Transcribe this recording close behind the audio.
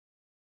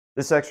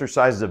This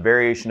exercise is a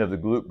variation of the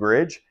glute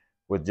bridge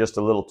with just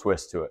a little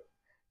twist to it.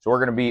 So we're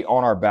going to be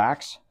on our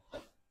backs.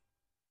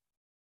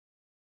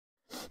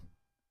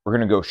 We're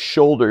going to go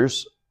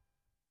shoulders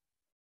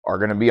are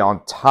going to be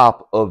on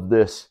top of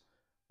this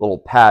little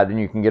pad, and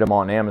you can get them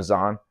on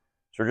Amazon.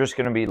 So we're just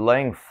going to be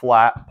laying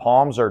flat,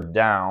 palms are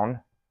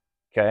down,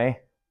 okay?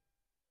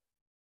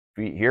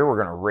 Feet here, we're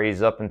going to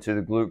raise up into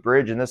the glute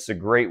bridge, and this is a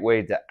great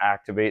way to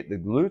activate the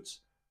glutes,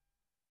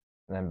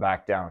 and then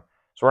back down.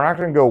 So we're not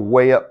going to go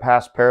way up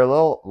past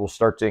parallel. We'll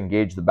start to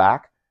engage the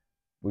back.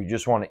 We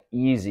just want to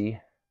easy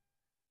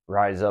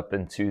rise up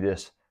into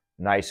this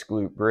nice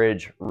glute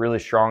bridge, really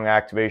strong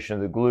activation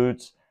of the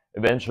glutes.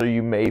 Eventually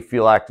you may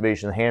feel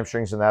activation of the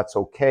hamstrings, and that's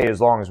okay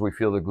as long as we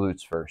feel the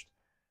glutes first.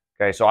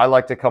 Okay, so I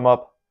like to come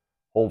up,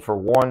 hold for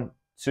 1,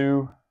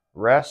 2,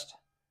 rest,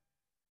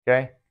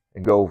 okay,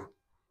 and go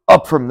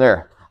up from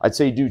there. I'd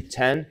say do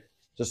 10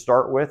 to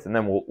start with, and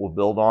then we'll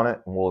build on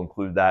it, and we'll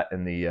include that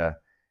in the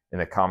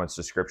comments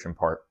description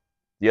part.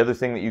 The other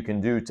thing that you can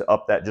do to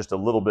up that just a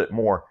little bit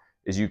more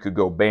is you could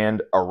go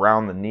band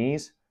around the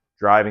knees,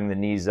 driving the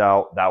knees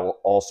out. That will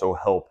also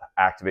help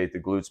activate the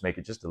glutes, make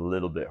it just a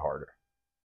little bit harder.